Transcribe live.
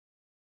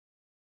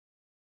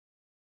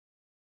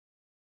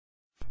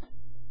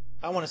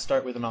I want to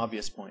start with an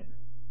obvious point.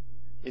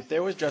 If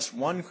there was just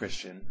one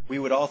Christian, we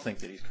would all think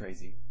that he's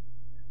crazy.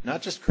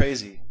 Not just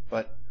crazy,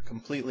 but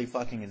completely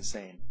fucking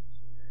insane.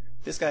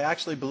 This guy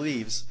actually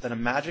believes that a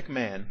magic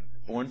man,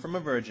 born from a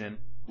virgin,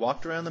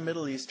 walked around the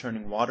Middle East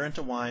turning water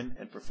into wine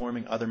and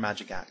performing other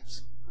magic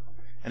acts.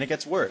 And it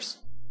gets worse.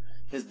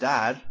 His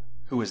dad,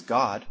 who is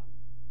God,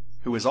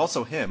 who is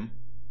also him,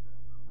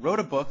 wrote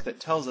a book that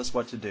tells us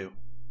what to do.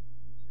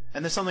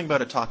 And there's something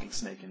about a talking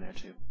snake in there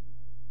too.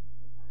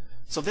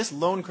 So this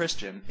lone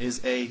Christian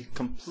is a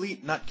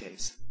complete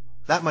nutcase.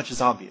 That much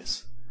is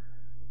obvious.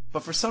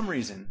 But for some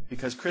reason,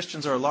 because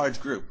Christians are a large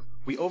group,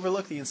 we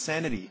overlook the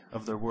insanity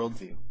of their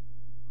worldview.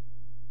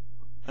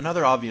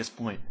 Another obvious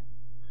point.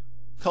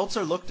 Cults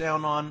are looked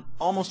down on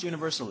almost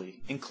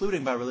universally,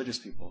 including by religious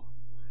people.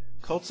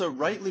 Cults are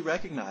rightly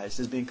recognized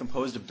as being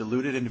composed of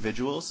deluded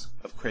individuals,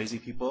 of crazy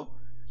people,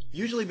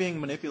 usually being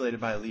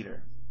manipulated by a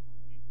leader.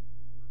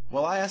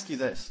 Well, I ask you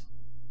this.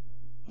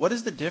 What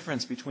is the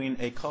difference between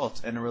a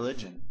cult and a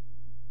religion?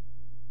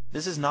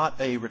 This is not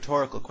a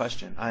rhetorical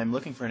question. I am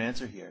looking for an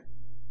answer here.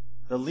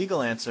 The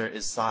legal answer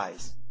is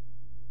size.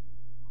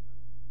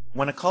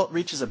 When a cult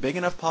reaches a big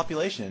enough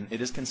population,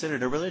 it is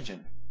considered a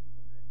religion.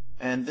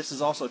 And this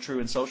is also true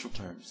in social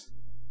terms.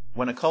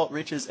 When a cult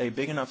reaches a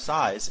big enough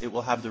size, it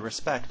will have the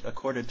respect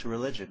accorded to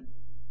religion.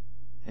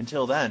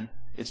 Until then,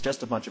 it's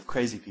just a bunch of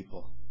crazy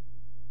people.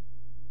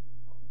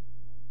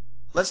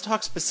 Let's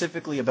talk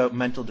specifically about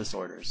mental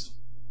disorders.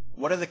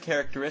 What are the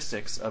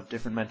characteristics of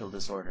different mental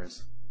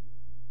disorders?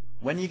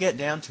 When you get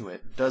down to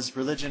it, does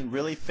religion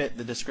really fit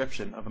the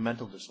description of a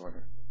mental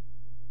disorder?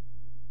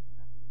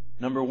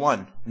 Number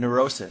 1,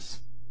 neurosis.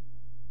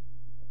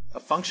 A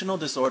functional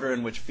disorder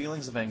in which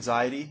feelings of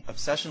anxiety,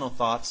 obsessional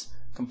thoughts,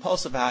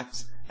 compulsive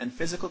acts, and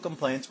physical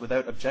complaints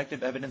without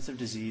objective evidence of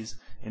disease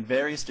in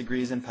various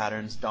degrees and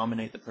patterns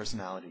dominate the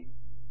personality.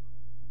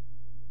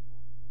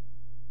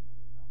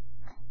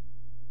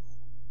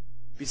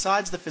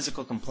 Besides the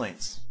physical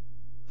complaints,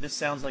 this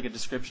sounds like a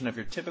description of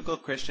your typical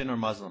Christian or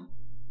Muslim.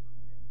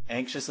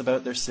 Anxious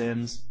about their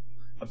sins,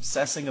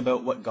 obsessing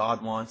about what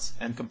God wants,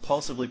 and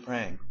compulsively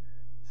praying,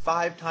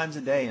 5 times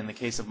a day in the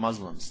case of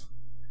Muslims.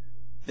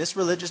 This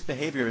religious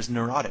behavior is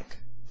neurotic,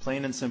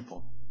 plain and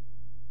simple.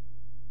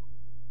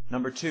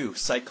 Number 2,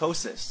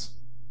 psychosis.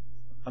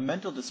 A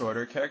mental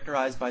disorder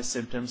characterized by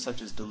symptoms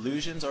such as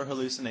delusions or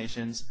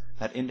hallucinations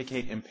that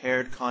indicate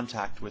impaired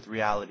contact with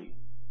reality.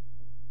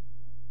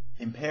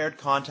 Impaired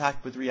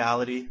contact with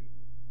reality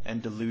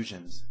and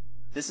delusions.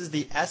 This is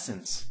the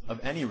essence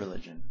of any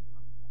religion.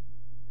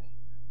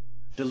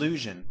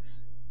 Delusion.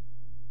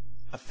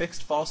 A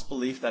fixed false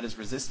belief that is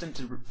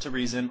resistant to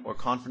reason or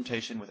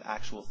confrontation with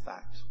actual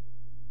fact.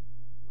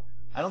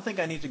 I don't think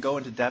I need to go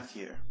into depth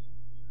here.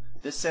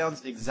 This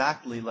sounds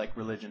exactly like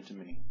religion to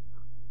me.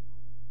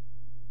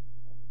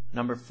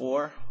 Number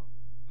 4,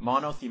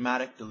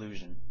 monothematic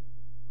delusion.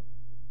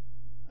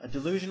 A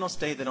delusional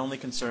state that only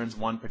concerns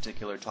one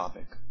particular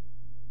topic.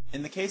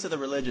 In the case of the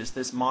religious,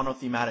 this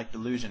monothematic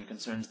delusion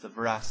concerns the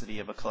veracity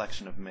of a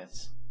collection of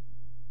myths.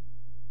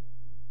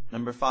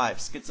 Number 5,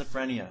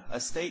 schizophrenia, a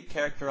state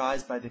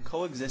characterized by the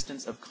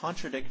coexistence of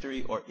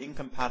contradictory or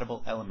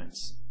incompatible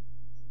elements.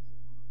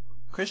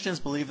 Christians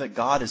believe that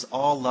God is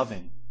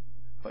all-loving,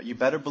 but you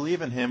better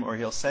believe in him or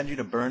he'll send you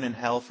to burn in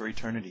hell for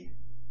eternity.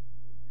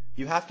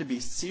 You have to be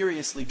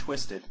seriously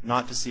twisted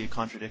not to see a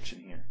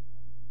contradiction here.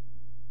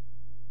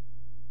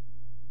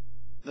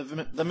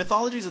 The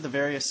mythologies of the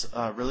various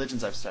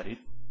religions I've studied,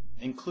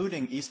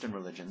 including Eastern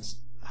religions,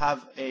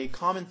 have a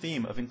common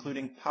theme of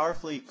including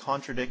powerfully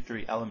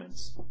contradictory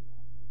elements.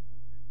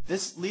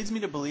 This leads me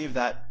to believe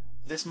that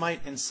this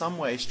might in some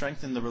way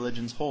strengthen the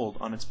religion's hold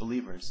on its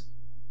believers.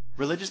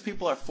 Religious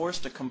people are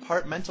forced to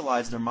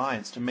compartmentalize their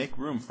minds to make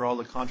room for all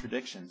the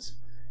contradictions.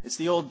 It's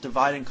the old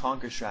divide and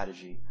conquer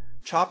strategy.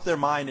 Chop their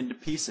mind into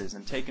pieces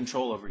and take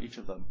control over each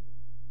of them.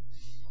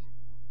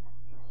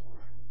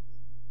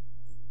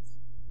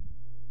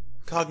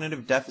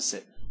 Cognitive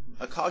deficit.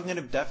 A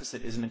cognitive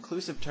deficit is an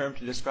inclusive term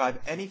to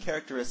describe any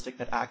characteristic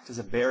that acts as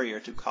a barrier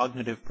to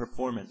cognitive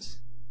performance.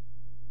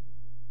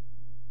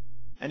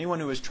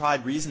 Anyone who has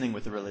tried reasoning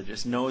with the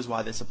religious knows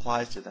why this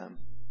applies to them.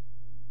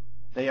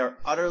 They are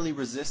utterly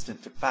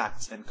resistant to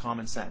facts and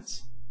common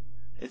sense.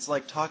 It's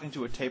like talking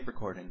to a tape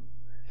recording.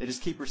 They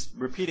just keep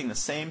repeating the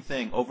same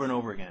thing over and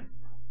over again.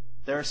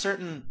 There are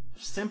certain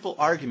simple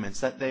arguments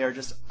that they are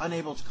just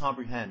unable to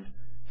comprehend,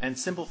 and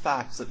simple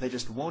facts that they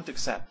just won't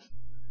accept,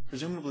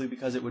 presumably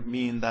because it would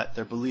mean that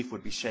their belief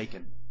would be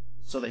shaken.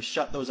 So they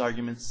shut those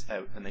arguments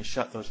out, and they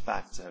shut those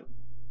facts out.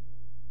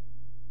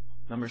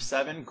 Number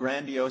 7,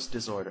 grandiose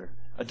disorder.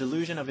 A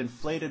delusion of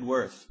inflated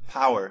worth,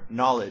 power,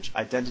 knowledge,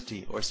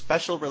 identity, or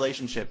special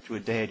relationship to a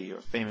deity or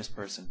famous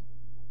person.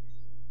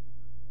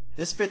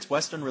 This fits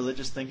Western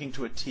religious thinking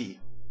to a T.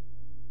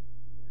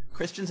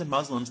 Christians and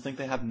Muslims think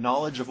they have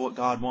knowledge of what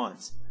God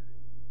wants.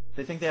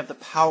 They think they have the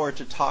power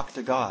to talk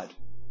to God.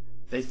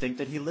 They think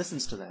that he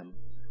listens to them.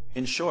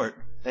 In short,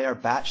 they are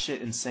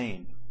batshit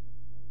insane.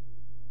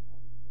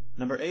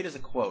 Number 8 is a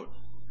quote.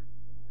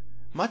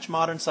 Much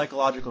modern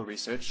psychological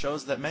research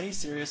shows that many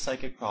serious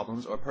psychic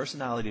problems or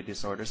personality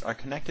disorders are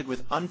connected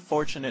with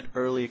unfortunate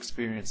early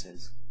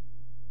experiences.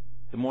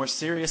 The more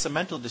serious a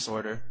mental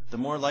disorder, the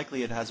more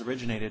likely it has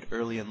originated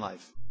early in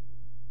life.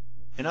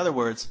 In other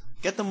words,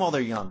 get them while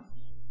they're young.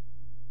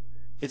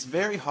 It's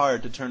very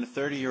hard to turn a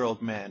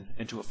 30-year-old man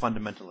into a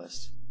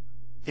fundamentalist.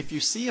 If you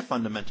see a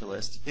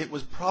fundamentalist, it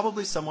was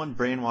probably someone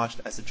brainwashed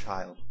as a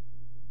child.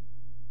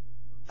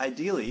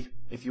 Ideally,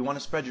 if you want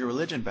to spread your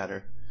religion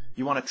better,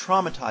 you want to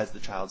traumatize the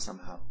child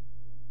somehow.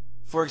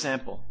 For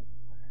example,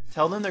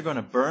 tell them they're going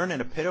to burn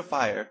in a pit of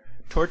fire,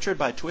 tortured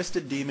by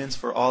twisted demons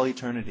for all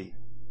eternity.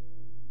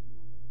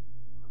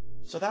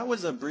 So that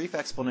was a brief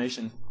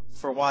explanation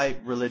for why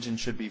religion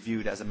should be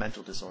viewed as a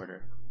mental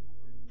disorder.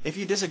 If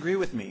you disagree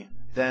with me,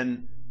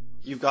 then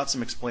you've got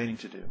some explaining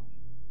to do.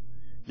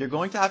 You're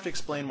going to have to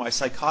explain why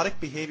psychotic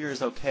behavior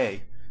is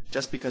okay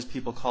just because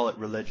people call it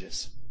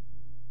religious.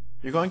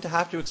 You're going to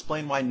have to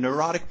explain why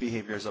neurotic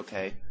behavior is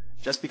okay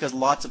just because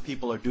lots of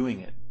people are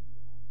doing it.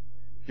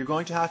 You're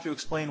going to have to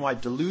explain why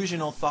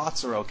delusional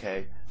thoughts are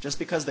okay just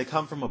because they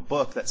come from a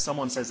book that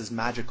someone says is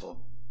magical.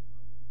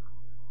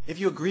 If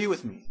you agree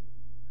with me,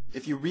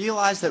 if you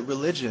realize that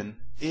religion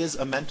is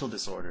a mental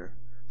disorder,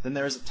 then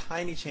there is a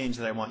tiny change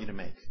that I want you to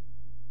make.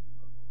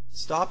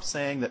 Stop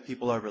saying that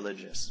people are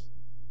religious.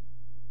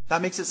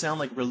 That makes it sound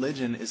like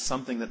religion is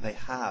something that they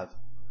have,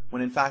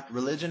 when in fact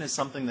religion is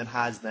something that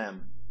has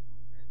them.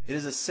 It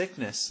is a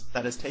sickness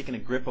that has taken a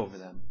grip over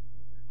them.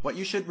 What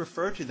you should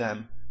refer to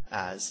them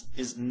as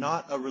is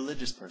not a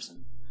religious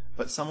person,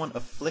 but someone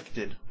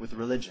afflicted with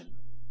religion.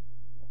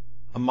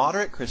 A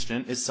moderate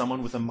Christian is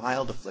someone with a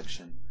mild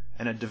affliction,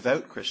 and a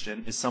devout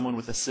Christian is someone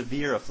with a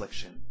severe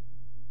affliction.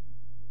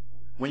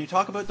 When you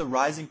talk about the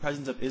rising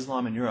presence of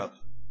Islam in Europe,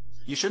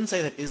 you shouldn't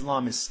say that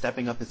Islam is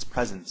stepping up its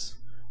presence,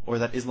 or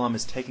that Islam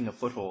is taking a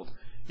foothold.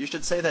 You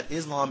should say that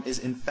Islam is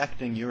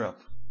infecting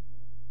Europe.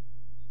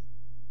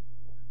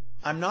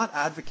 I'm not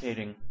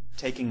advocating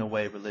taking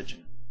away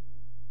religion.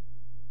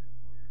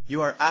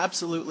 You are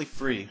absolutely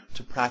free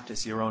to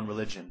practice your own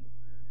religion,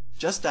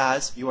 just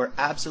as you are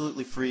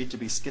absolutely free to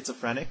be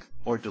schizophrenic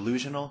or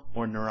delusional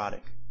or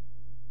neurotic.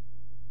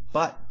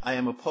 But I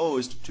am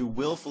opposed to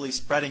willfully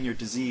spreading your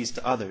disease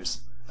to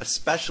others,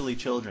 especially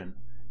children.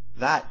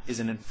 That is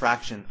an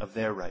infraction of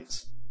their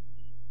rights.